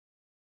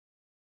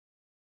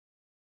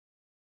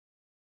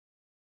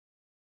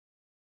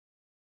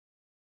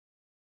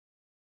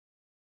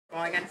Oh,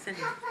 I got to send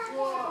you.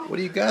 What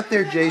do you got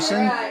there, Jason?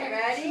 All right,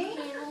 ready?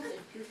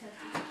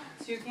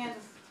 2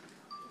 candles.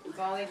 That's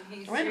all Wait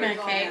a minute,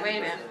 Kate. Wait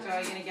a minute. That's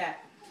all you're gonna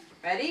get.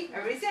 Ready?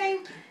 Everybody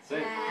sing.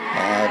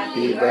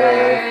 Happy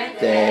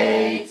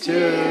birthday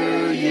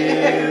to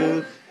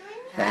you.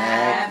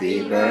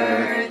 Happy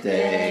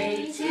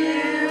birthday to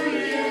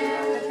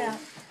you.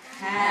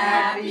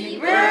 Happy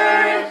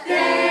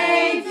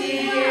birthday,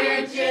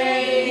 dear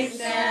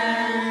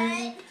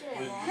Jason.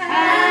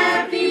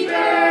 Happy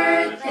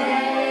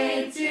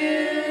birthday to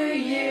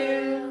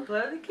you.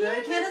 Blow the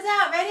candles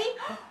out. Ready?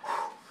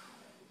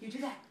 You do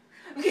that.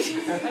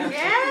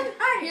 Again?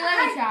 Here,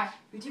 let me try.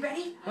 You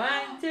ready?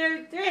 1,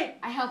 2, 3.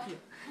 I help you.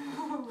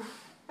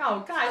 Oh,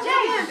 gosh.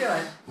 Yeah, you do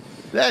it.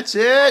 That's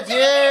it. Yay!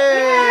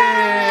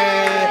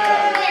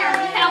 There,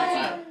 we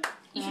helped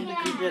you. And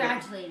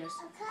congratulate us.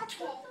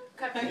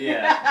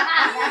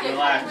 Yeah.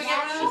 Relax.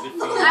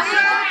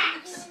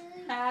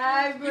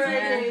 Happy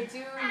birthday to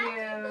you.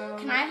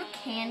 Can I have a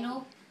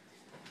candle?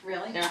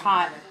 Really? They're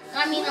hot.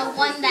 I mean, the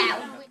one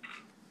that.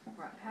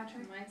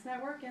 Patrick, mine's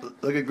not working.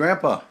 Look at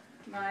Grandpa.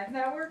 Mine's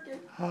not working.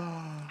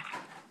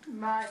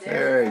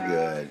 Very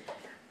good.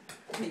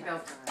 Can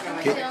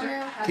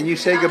Can you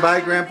say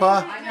goodbye,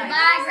 Grandpa?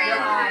 Goodbye,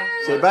 Grandpa.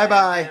 Say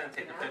bye-bye.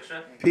 Take a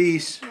picture.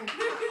 Peace.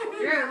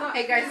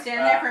 Hey guys,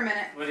 stand there for a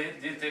minute. What do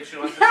you think she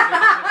wants to take a picture?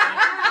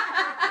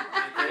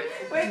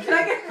 Wait, can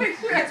I get a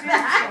picture of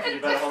that? You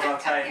better hold on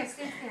tight.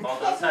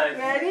 Hold on tight.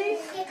 Ready?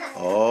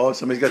 Oh,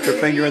 somebody's got their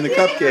finger in the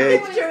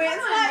cupcake. Put your